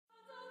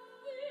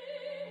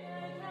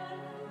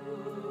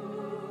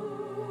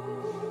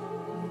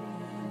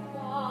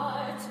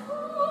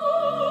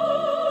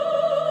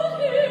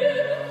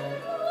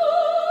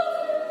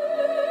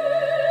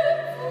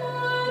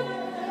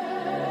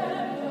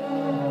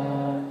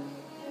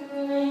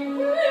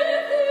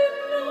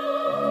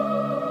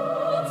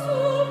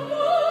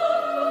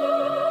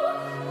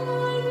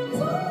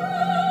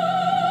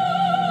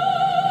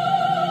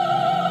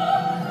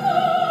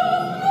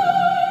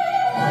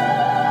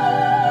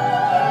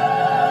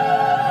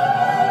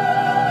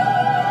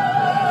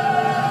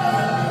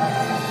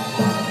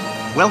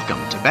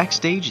Welcome to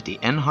Backstage at the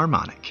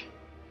Enharmonic.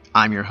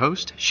 I'm your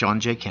host,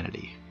 Sean J.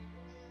 Kennedy.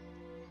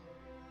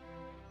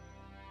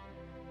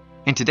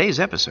 In today's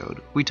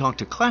episode, we talk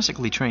to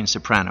classically trained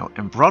soprano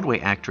and Broadway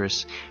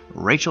actress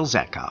Rachel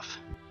Zatkoff.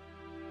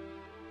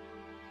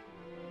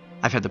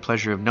 I've had the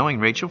pleasure of knowing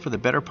Rachel for the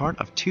better part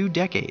of 2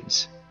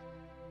 decades.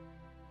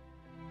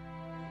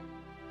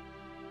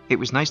 It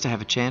was nice to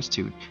have a chance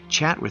to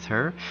chat with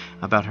her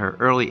about her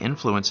early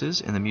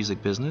influences in the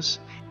music business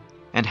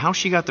and how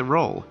she got the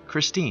role,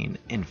 Christine,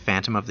 in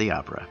Phantom of the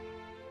Opera.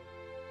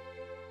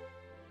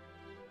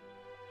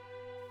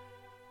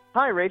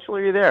 Hi, Rachel,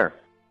 are you there?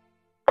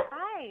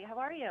 Hi, how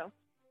are you?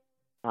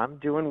 I'm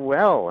doing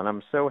well, and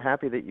I'm so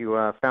happy that you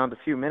found a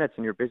few minutes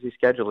in your busy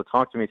schedule to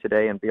talk to me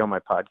today and be on my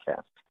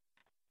podcast.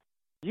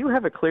 Do you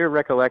have a clear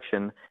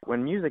recollection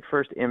when music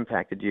first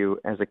impacted you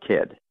as a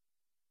kid?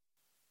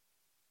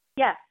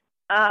 Yes.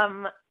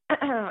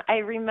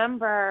 I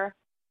remember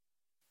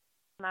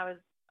when I was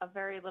a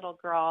very little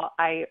girl,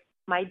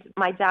 my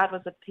dad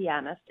is a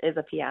pianist,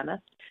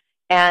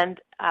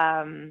 and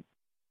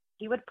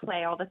he would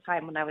play all the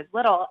time when I was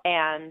little,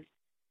 and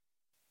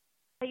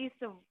I used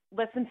to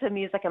listen to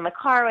music in the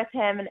car with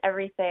him and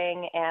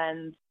everything,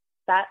 and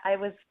that I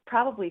was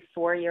probably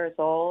 4 years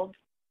old,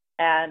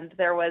 and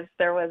there was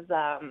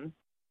Al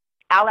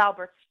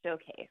Albert's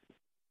Showcase,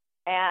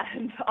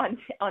 and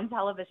on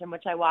television,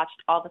 which I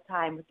watched all the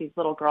time with these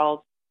little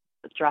girls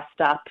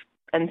dressed up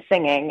and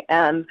singing,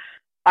 and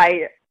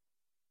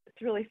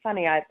it's really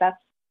funny.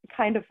 That's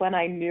kind of when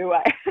I knew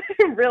I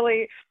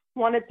really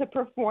wanted to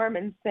perform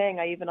and sing.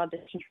 I even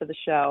auditioned for the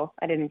show.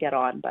 I didn't get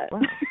on, but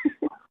wow.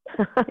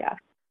 Yeah.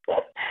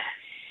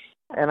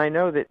 And I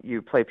know that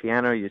you play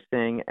piano, you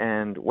sing,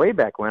 and way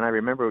back when, I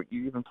remember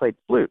you even played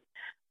flute.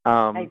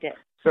 I did.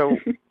 So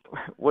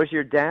was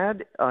your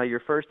dad your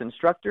first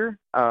instructor,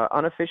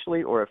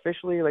 unofficially or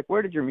officially? Like,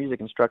 where did your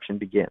music instruction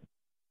begin?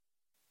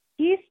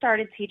 He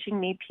started teaching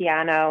me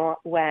piano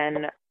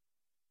when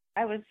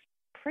I was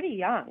pretty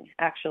young,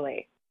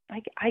 actually.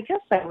 I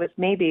guess I was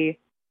maybe,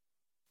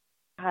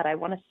 I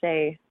want to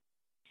say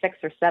 6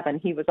 or 7.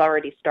 He was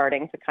already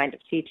starting to kind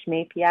of teach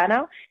me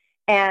piano.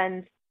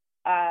 And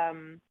I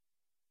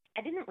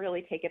didn't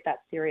really take it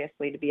that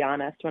seriously, to be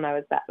honest, when I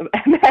was that. And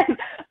then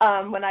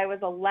when I was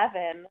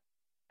 11,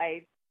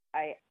 I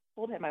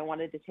told him I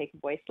wanted to take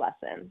voice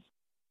lessons.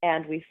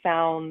 And we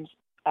found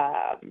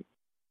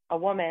a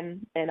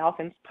woman in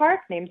Elkins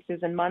Park named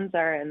Susan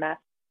Munzer, and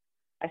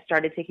I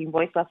started taking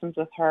voice lessons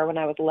with her when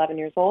I was 11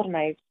 years old, and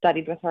I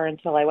studied with her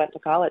until I went to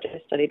college.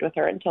 I studied with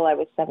her until I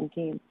was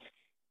 17.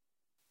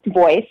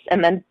 Voice,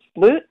 and then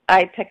flute,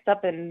 I picked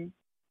up in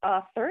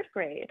 3rd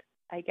grade,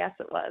 I guess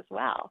it was.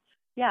 Wow.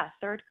 Yeah,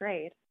 3rd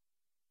grade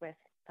with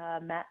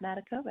Matt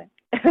Matakovic.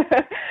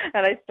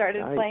 And I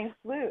started playing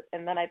flute,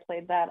 and then I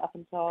played that up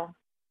until,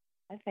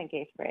 I think,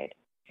 8th grade.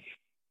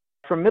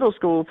 From middle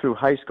school through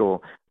high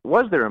school,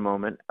 was there a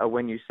moment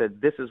when you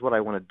said, this is what I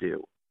want to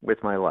do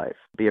with my life,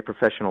 be a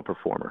professional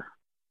performer?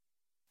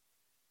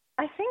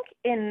 I think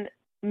in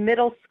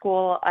middle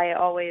school,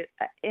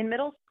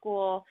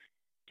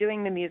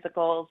 doing the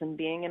musicals and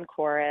being in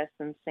chorus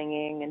and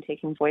singing and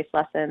taking voice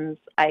lessons,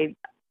 I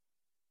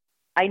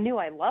knew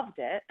I loved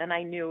it, and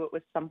I knew it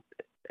was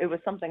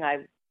something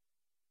I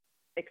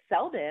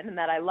excelled in and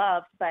that I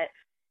loved, but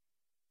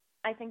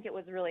I think it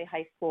was really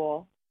high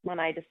school when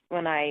I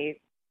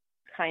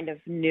kind of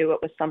knew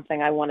it was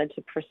something I wanted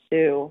to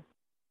pursue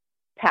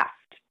past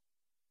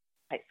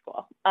high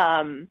school.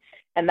 And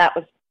that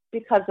was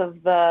because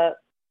of the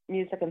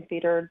music and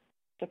theater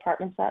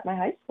departments at my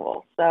high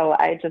school. So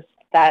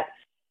that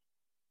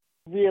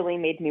really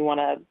made me want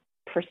to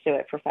pursue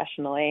it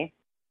professionally,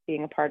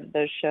 being a part of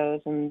those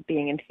shows and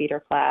being in theater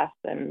class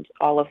and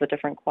all of the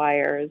different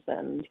choirs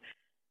and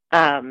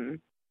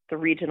the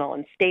regional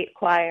and state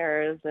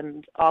choirs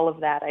and all of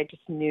that. I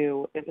just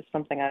knew it was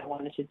something I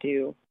wanted to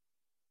do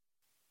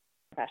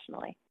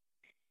professionally.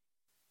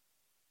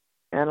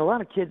 And a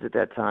lot of kids at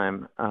that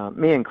time,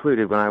 me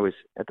included when I was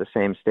at the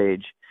same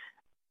stage,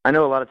 I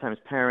know a lot of times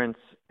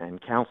parents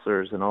and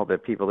counselors and all the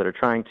people that are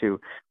trying to,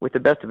 with the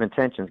best of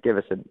intentions, give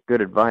us a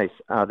good advice.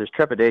 There's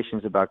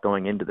trepidations about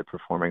going into the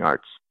performing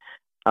arts.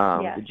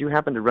 Yes. Did you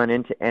happen to run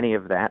into any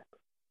of that?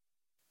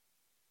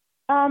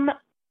 I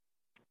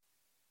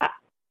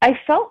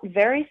felt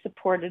very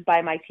supported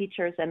by my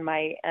teachers and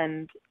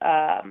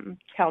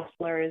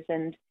counselors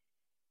and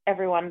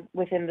everyone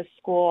within the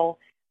school.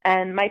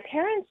 And my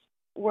parents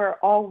were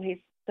always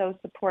so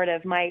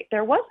supportive.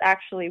 There was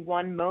actually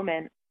one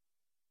moment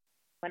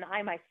when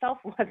I myself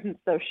wasn't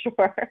so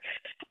sure.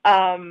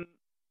 My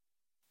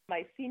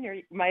junior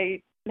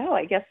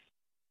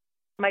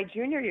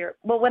year.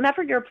 Well,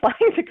 whenever you're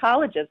applying to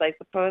colleges, I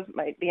suppose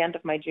the end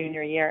of my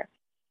junior year,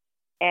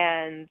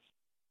 and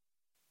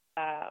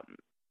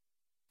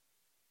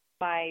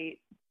my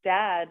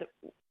dad,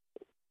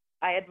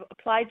 I had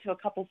applied to a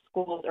couple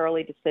schools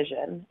early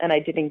decision, and I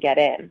didn't get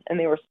in, and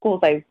they were schools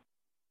I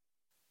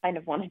kind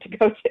of wanted to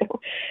go to.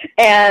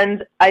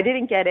 And I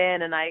didn't get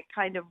in, and I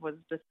kind of was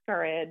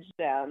discouraged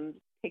and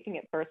taking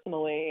it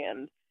personally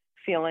and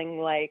feeling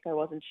like I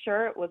wasn't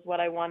sure it was what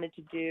I wanted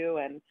to do,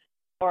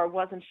 or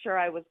wasn't sure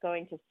I was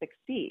going to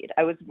succeed.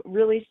 I was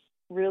really,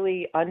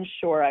 really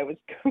unsure I was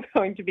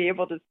going to be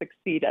able to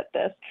succeed at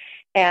this.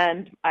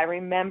 And I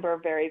remember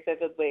very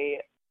vividly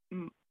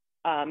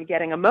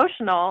getting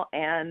emotional,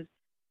 and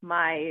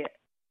my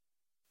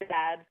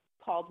dad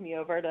called me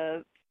over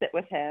to sit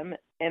with him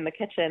in the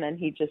kitchen, and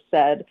he just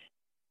said,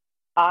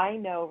 I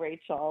know,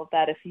 Rachel,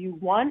 that if you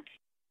want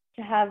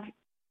to have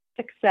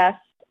success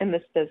in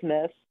this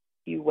business,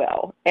 you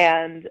will,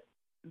 and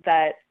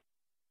that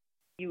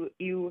you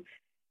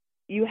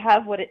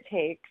have what it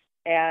takes.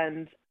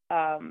 And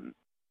I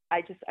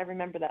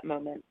remember that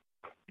moment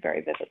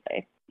very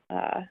vividly.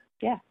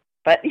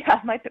 But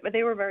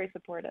they were very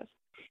supportive.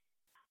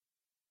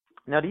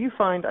 Now,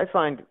 I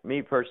find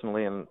me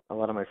personally and a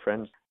lot of my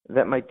friends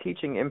that my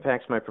teaching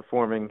impacts my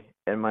performing,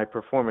 and my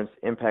performance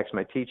impacts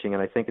my teaching,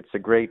 and I think it's a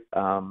great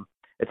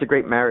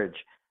marriage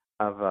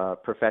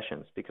of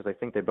professions, because I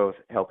think they both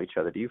help each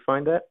other. Do you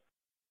find that?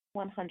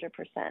 100%.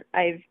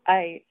 I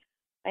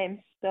am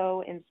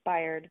so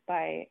inspired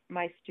by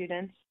my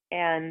students,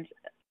 and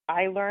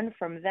I learn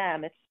from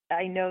them.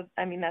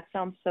 That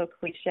sounds so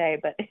cliche,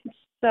 but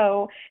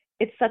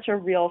it's such a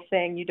real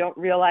thing. You don't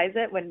realize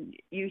it when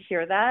you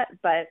hear that,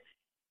 but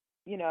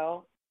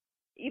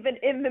even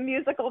in the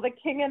musical The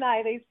King and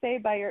I, they say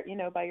by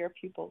your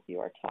pupils you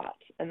are taught,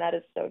 and that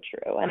is so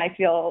true. And I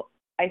feel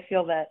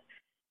that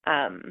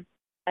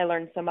I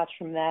learned so much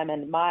from them,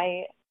 and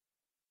my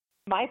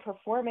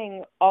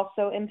performing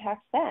also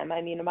impacts them.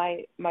 I mean,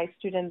 my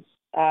students,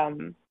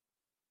 they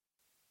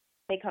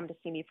come to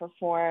see me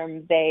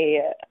perform.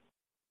 They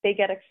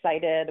get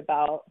excited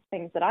about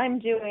things that I'm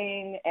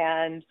doing,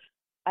 and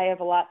I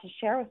have a lot to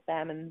share with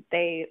them, and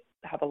they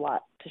have a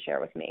lot to share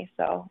with me.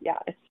 So yeah,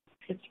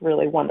 it's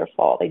really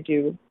wonderful. They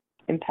do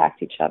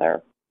impact each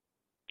other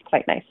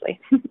quite nicely.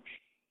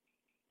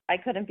 I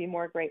couldn't be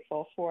more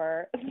grateful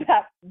for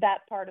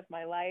that part of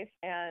my life,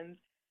 and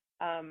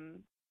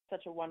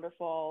such a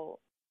wonderful,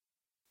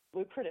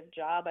 lucrative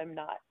job. I'm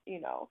not,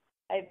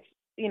 I've,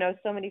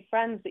 so many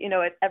friends,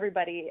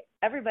 everybody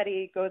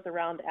goes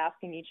around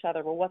asking each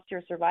other, well, what's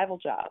your survival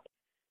job?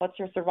 What's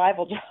your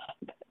survival job?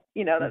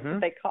 That's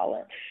what they call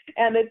it.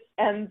 And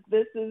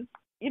this is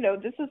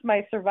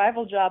my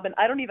survival job. And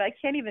I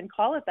can't even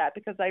call it that,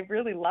 because I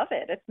really love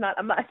it.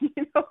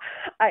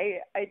 I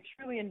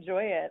truly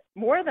enjoy it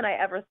more than I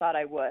ever thought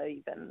I would,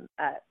 even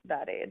at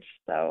that age.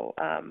 So,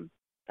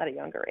 at a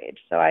younger age.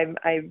 So I'm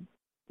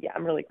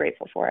really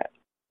grateful for it.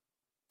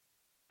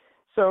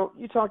 So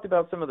you talked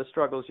about some of the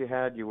struggles you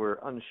had. You were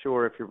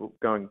unsure if you were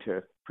going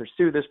to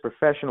pursue this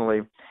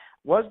professionally.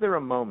 Was there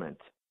a moment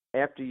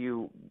after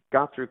you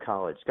got through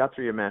college, got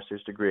through your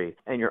master's degree,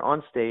 and you're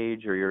on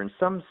stage or you're in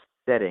some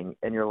setting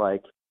and you're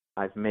like,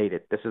 I've made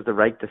it. This is the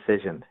right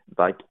decision.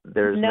 Like,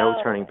 there's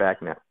no turning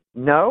back now.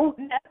 No?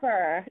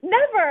 Never.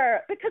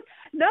 Because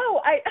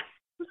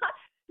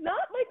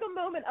not like a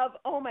moment of,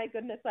 oh my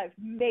goodness, I've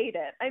made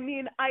it. I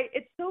mean,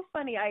 it's so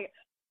funny. I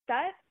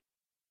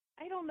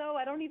don't know.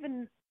 I don't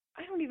even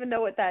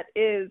know what that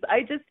is.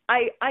 I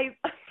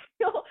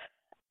feel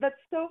that's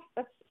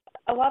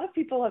a lot of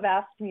people have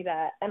asked me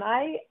that, and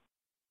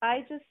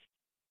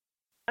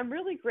I'm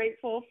really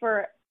grateful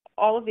for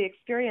all of the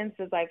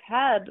experiences I've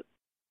had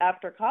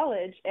after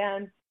college.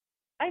 And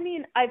I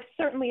mean, I've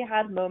certainly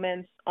had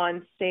moments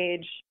on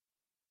stage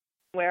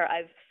where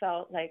I've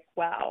felt like,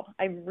 wow,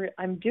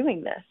 I'm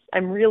doing this.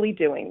 I'm really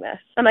doing this.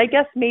 And I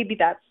guess maybe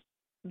that's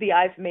the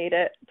I've made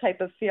it type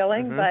of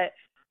feeling, but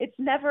it's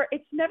never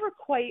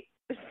quite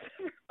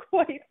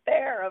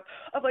there of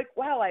like,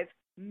 wow, I've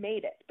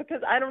made it,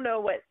 because I don't know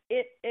what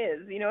it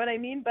is, you know what I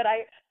mean? But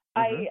I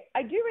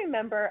do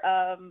remember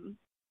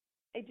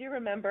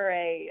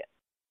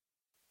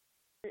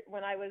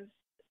when I was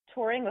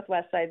touring with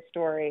West Side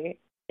Story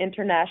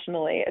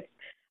internationally,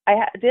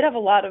 I did have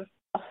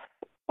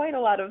quite a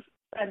lot of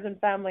friends and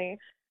family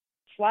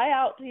fly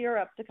out to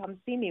Europe to come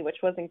see me, which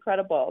was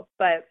incredible.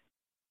 But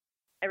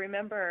I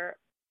remember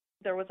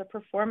there was a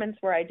performance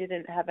where I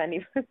didn't have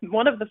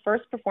one of the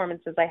first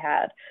performances I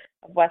had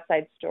of West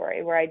Side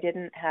Story, where I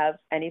didn't have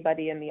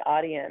anybody in the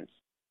audience.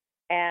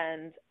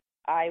 And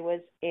I was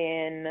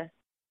in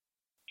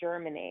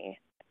Germany,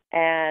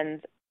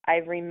 and I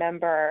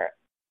remember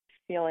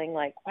feeling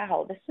like,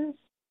 wow, this is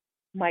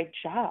my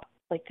job.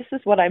 Like, this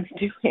is what I'm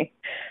doing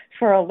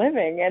for a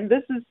living, and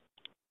this is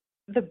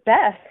the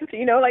best,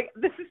 like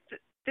this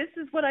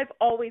is what I've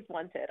always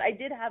wanted. I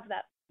did have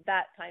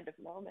that kind of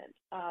moment.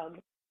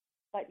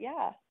 But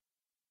yeah.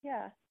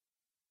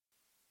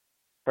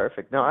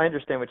 Perfect. No, I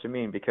understand what you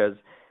mean, because,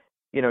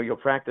 you'll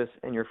practice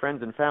and your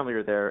friends and family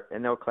are there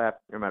and they'll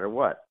clap no matter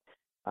what.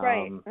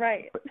 Right.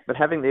 But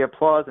having the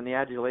applause and the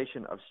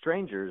adulation of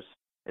strangers,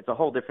 it's a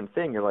whole different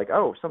thing. You're like,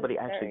 oh, somebody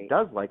actually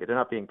does like it. They're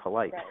not being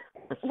polite.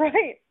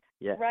 Right.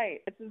 Yeah. Right.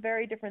 It's a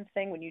very different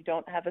thing when you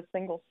don't have a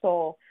single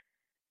soul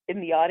in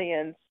the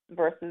audience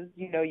versus,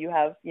 you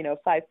have,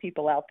 5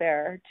 people out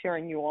there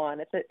cheering you on.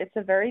 It's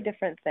a very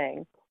different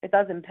thing. It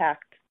does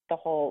impact the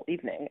whole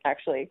evening,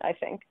 actually, I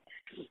think.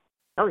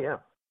 Oh, yeah.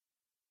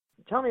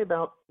 tell me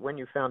about when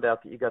you found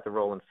out that you got the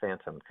role in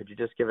Phantom. Could you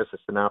just give us a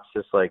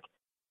synopsis, like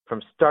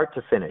from start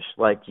to finish?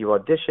 Like you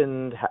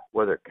auditioned,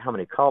 how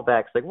many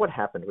callbacks? Like what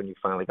happened when you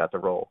finally got the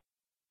role?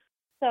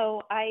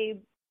 So I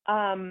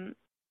had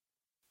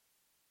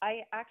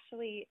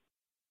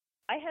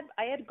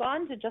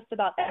gone to just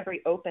about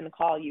every open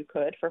call you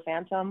could for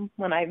Phantom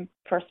when I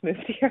first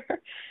moved here.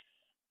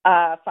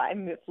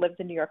 Lived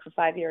in New York for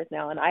 5 years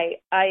now, and I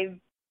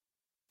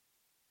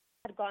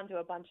had gone to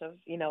a bunch of,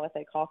 what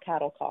they call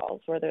cattle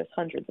calls, where there's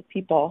hundreds of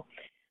people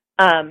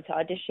to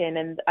audition,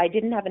 and I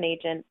didn't have an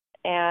agent.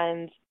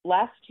 And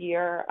last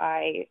year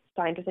I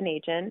signed with an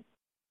agent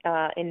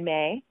in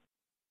May,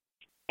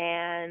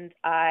 and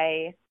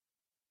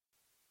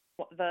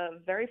the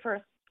very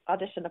first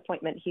audition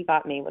appointment he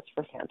got me was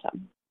for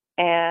Phantom,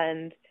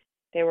 and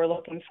they were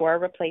looking for a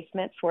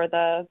replacement for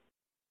the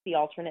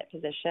alternate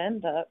position,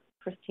 the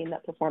Christine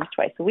that performs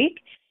twice a week.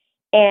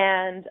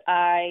 And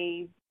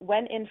I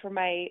went in for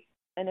my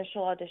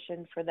initial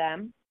audition for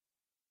them,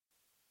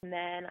 and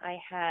then I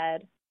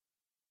had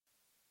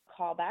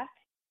a callback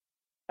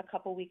a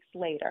couple weeks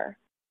later.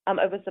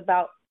 It was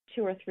about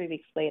 2 or 3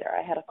 weeks later.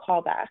 I had a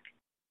callback,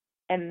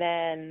 and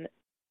then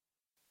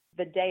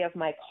the day of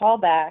my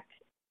callback,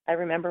 I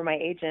remember my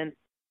agent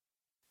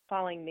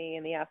calling me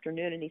in the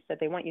afternoon, and he said,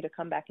 they want you to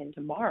come back in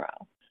tomorrow.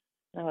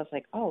 And I was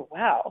like, oh,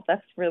 wow,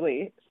 that's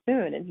really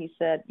soon. And he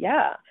said,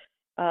 yeah.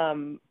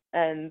 And,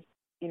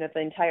 the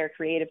entire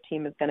creative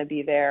team is going to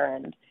be there.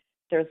 And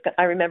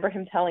I remember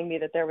him telling me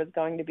that there was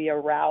going to be a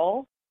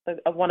Raoul.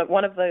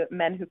 One of the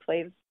men who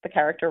plays the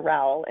character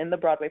Raoul in the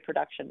Broadway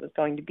production was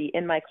going to be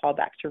in my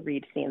callback to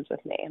read scenes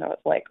with me. And I was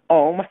like,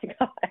 oh, my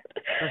God.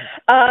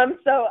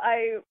 So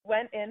I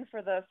went in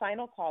for the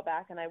final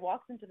callback, and I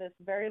walked into this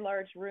very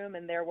large room,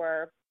 and there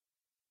were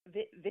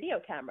video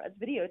cameras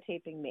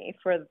videotaping me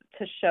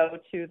to show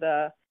to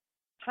the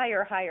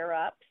higher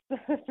ups,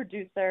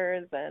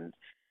 producers. And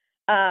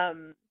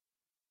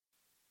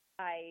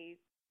I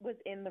was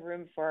in the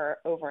room for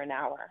over an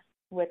hour,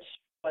 which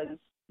was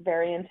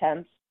very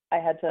intense. I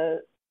had to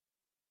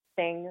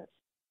sing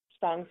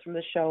songs from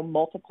the show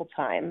multiple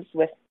times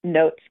with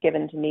notes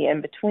given to me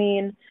in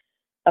between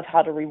of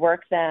how to rework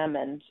them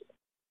and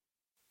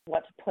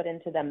what to put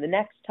into them the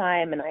next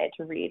time. And I had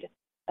to read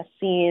a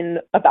scene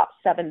about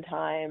 7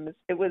 times.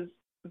 It was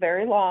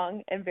very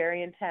long and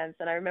very intense.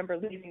 And I remember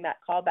leaving that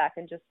callback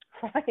and just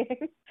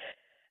crying.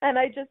 And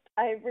I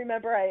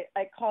remember I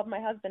called my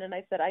husband and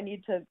I said, I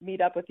need to meet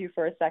up with you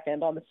for a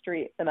second on the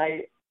street. And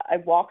I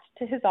walked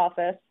to his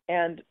office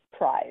and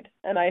cried.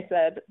 And I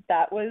said,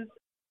 that was,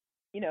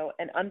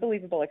 an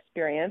unbelievable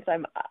experience.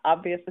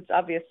 It's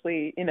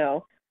obviously,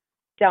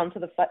 down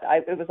to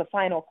it was a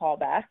final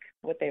callback,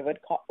 what they would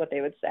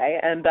say.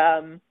 And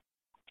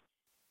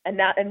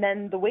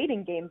then the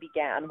waiting game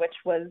began,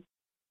 which was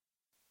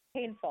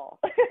painful,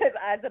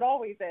 as it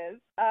always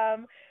is.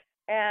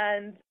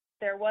 And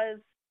there was,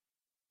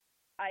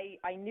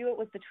 I knew it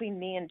was between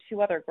me and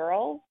 2 other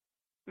girls.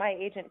 My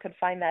agent could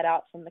find that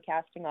out from the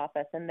casting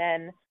office. And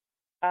then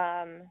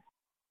I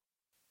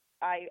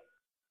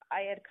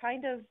had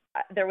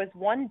there was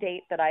one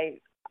date that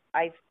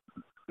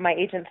my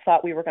agent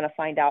thought we were going to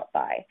find out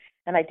by,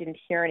 and I didn't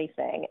hear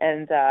anything.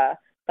 And,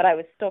 but I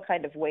was still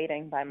kind of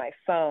waiting by my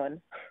phone.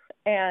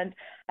 And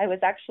I was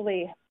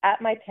actually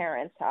at my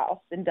parents' house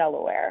in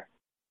Delaware,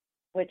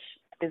 which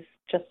is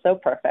just so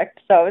perfect.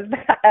 So I was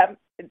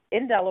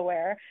in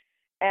Delaware,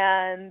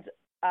 and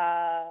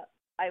I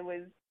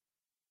was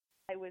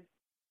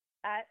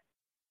at,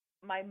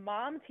 my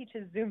mom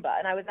teaches Zumba,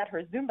 and I was at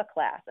her Zumba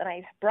class, and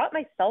I brought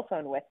my cell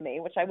phone with me,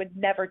 which I would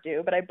never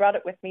do, but I brought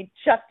it with me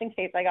just in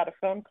case I got a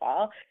phone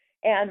call.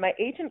 And my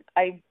agent,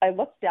 I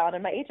looked down,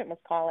 and my agent was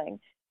calling,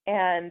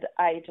 and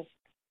I just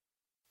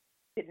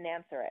didn't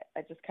answer it.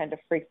 I just kind of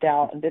freaked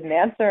out and didn't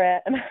answer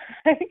it, and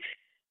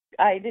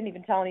I didn't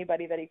even tell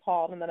anybody that he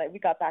called. And then we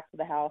got back to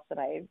the house, and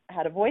I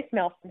had a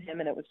voicemail from him,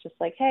 and it was just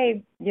like,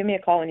 hey, give me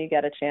a call when you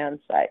get a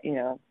chance. I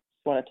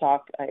want to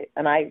talk.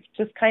 I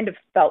just kind of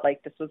felt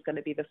like this was going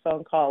to be the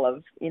phone call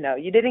of,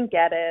 you didn't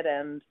get it,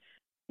 and,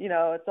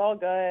 it's all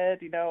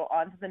good,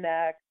 on to the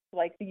next,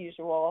 like the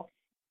usual.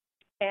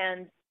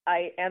 And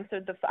I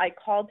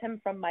called him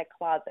from my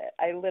closet.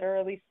 I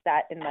literally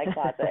sat in my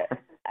closet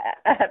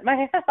at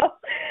my house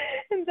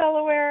in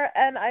Delaware,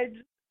 and I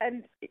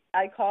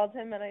called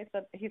him, and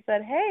he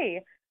said,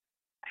 hey,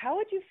 how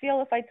would you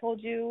feel if I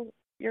told you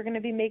you're going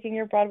to be making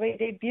your Broadway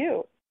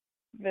debut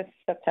this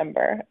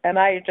September? And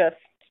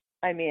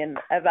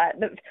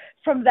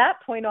from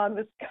that point on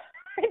was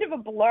kind of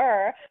a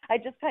blur. I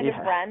just kind of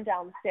ran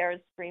downstairs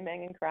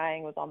screaming and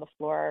crying, was on the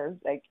floor.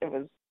 Like it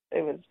was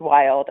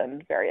wild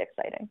and very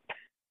exciting.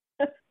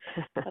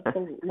 That's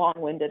a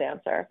long-winded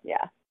answer.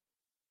 Yeah.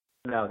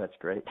 No, that's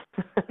great.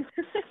 It's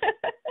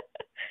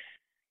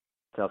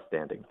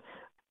outstanding.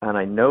 And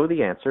I know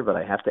the answer, but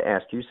I have to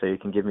ask you so you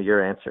can give me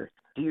your answer.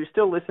 Do you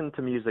still listen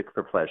to music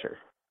for pleasure?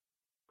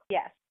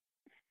 Yes.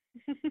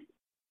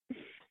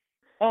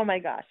 Oh my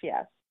gosh,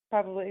 yes.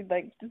 Probably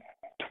like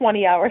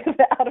 20 hours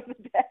out of the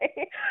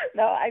day.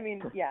 No,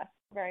 yes,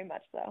 very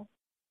much so.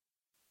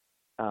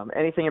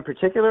 Anything in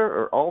particular,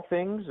 or all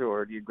things,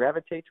 or do you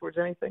gravitate towards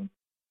anything?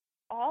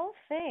 All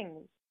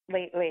things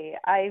lately.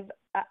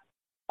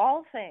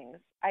 All things.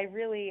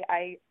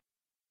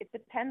 It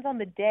depends on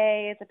the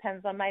day. It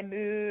depends on my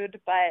mood,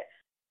 but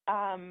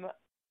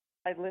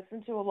I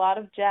listen to a lot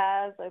of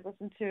jazz. I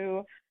listen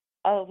to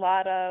a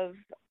lot of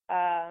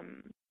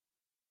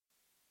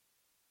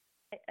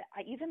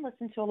I even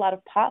listen to a lot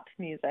of pop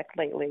music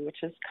lately,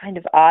 which is kind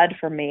of odd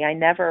for me. I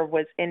never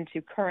was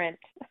into current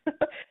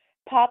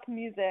pop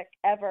music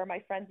ever. My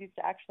friends used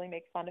to actually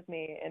make fun of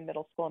me in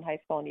middle school and high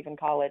school and even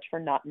college for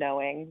not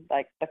knowing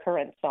like the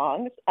current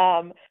songs.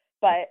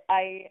 But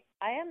I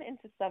am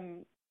into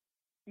some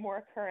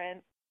more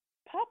current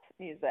pop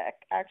music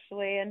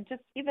actually, and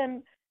just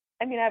even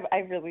I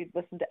really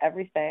listen to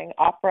everything: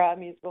 opera,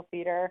 musical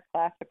theater,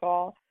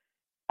 classical.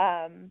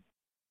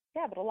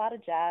 Yeah, but a lot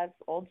of jazz,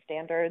 old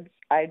standards.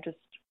 I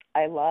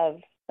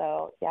love.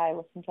 So yeah, I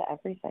listen to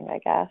everything, I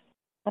guess.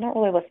 I don't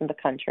really listen to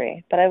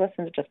country, but I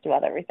listen to just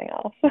about everything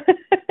else.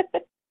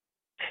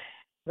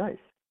 Nice.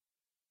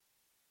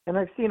 And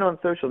I've seen on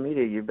social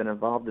media you've been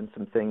involved in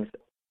some things.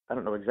 I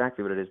don't know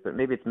exactly what it is, but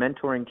maybe it's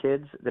mentoring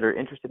kids that are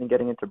interested in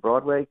getting into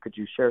Broadway. Could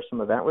you share some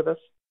of that with us?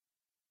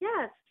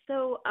 Yes.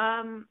 So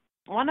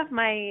one of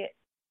my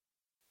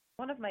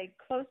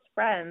close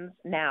friends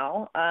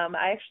now,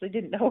 I actually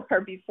didn't know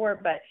her before,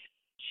 but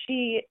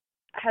she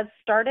has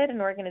started an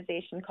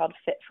organization called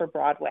Fit for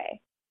Broadway.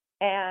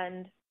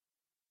 And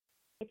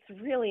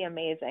it's really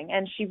amazing.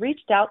 And she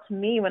reached out to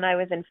me when I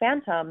was in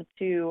Phantom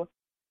to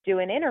do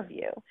an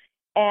interview.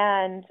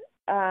 And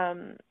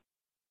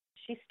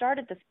she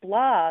started this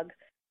blog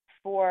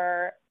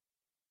for,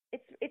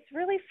 it's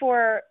really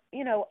for,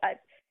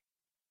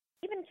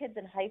 even kids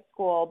in high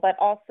school, but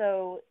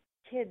also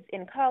kids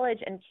in college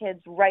and kids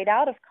right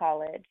out of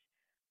college,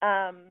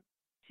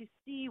 to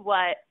see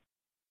what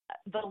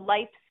the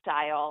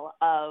lifestyle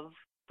of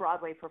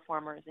Broadway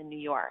performers in New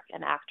York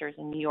and actors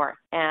in New York.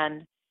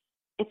 And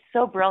it's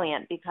so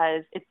brilliant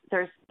because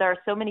there are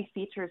so many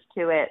features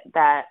to it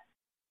that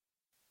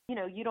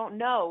you don't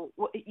know.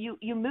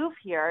 You move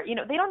here,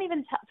 they don't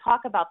even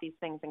talk about these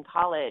things in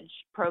college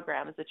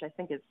programs, which I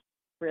think is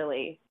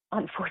really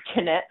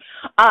unfortunate.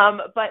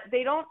 But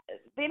they don't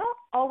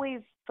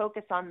always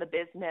focus on the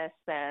business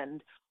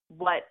and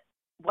what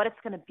it's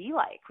going to be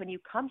like when you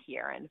come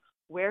here, and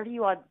where do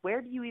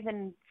you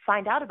even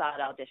find out about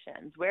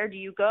auditions? Where do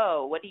you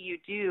go? What do you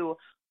do?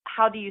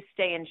 How do you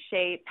stay in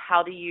shape?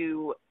 How do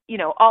you,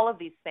 all of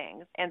these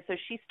things. And so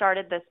she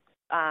started this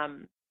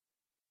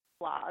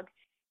blog,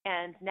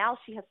 and now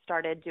she has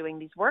started doing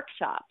these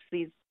workshops,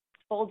 these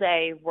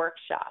full-day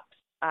workshops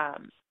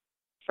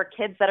for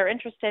kids that are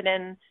interested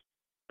in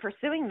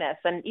pursuing this,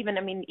 and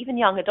even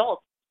young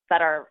adults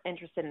that are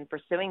interested in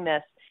pursuing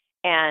this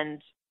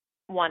and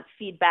want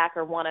feedback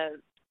or want to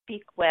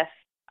speak with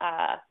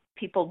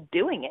people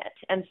doing it.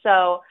 And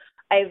so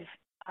I've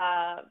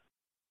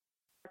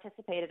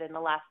participated in the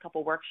last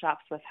couple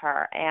workshops with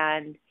her,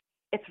 and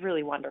it's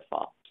really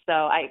wonderful. So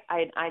I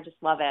just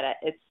love it.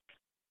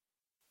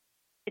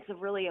 It's a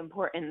really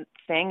important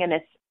thing, and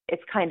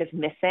it's kind of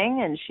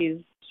missing, and she's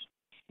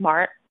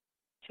smart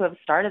to have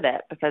started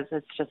it because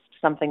it's just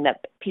something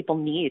that people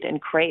need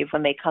and crave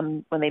when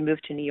they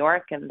move to New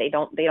York, and they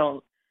don't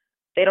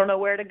know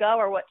where to go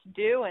or what to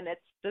do, and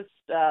it's just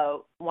a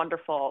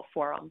wonderful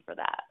forum for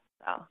that.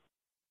 So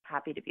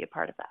happy to be a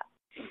part of that.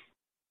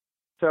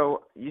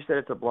 So you said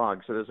it's a blog,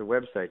 so there's a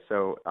website.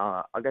 So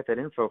I'll get that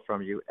info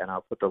from you, and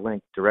I'll put the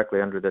link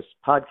directly under this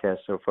podcast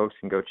so folks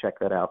can go check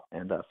that out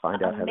and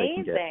find out how they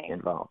can get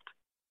involved.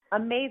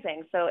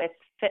 Amazing. So it's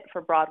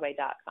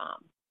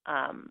fitforbroadway.com.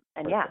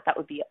 And yeah, that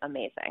would be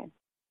amazing.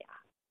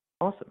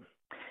 Yeah. Awesome.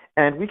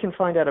 And we can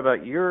find out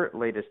about your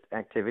latest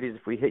activities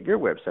if we hit your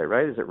website,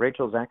 right? Is it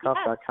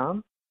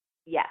rachelzachoff.com?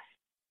 Yes.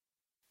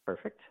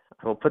 Perfect.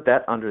 I will put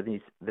that under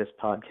this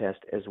podcast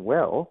as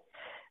well.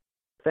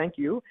 Thank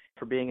you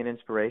for being an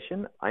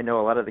inspiration. I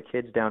know a lot of the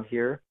kids down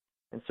here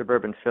in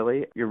suburban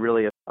Philly, you're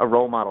really a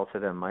role model to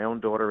them. My own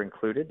daughter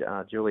included,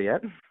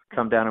 Juliet,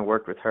 come down and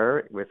work with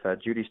her, with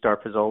Judy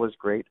Star-Pizzola's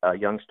great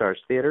Young Stars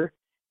Theater.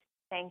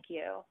 Thank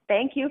you.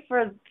 Thank you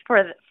for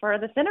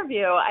this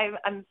interview.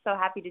 I'm so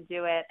happy to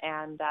do it,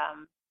 and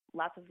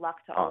lots of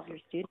luck to all of your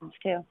students,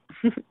 too.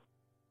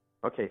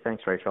 Okay,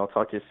 thanks, Rachel. I'll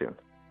talk to you soon.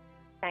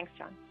 Thanks,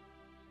 John.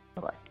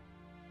 Bye-bye.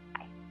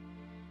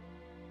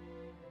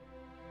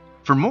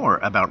 For more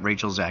about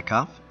Rachel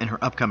Zachoff and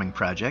her upcoming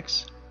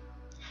projects,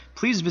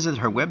 please visit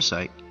her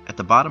website at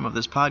the bottom of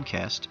this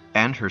podcast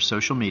and her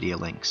social media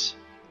links.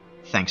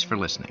 Thanks for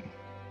listening.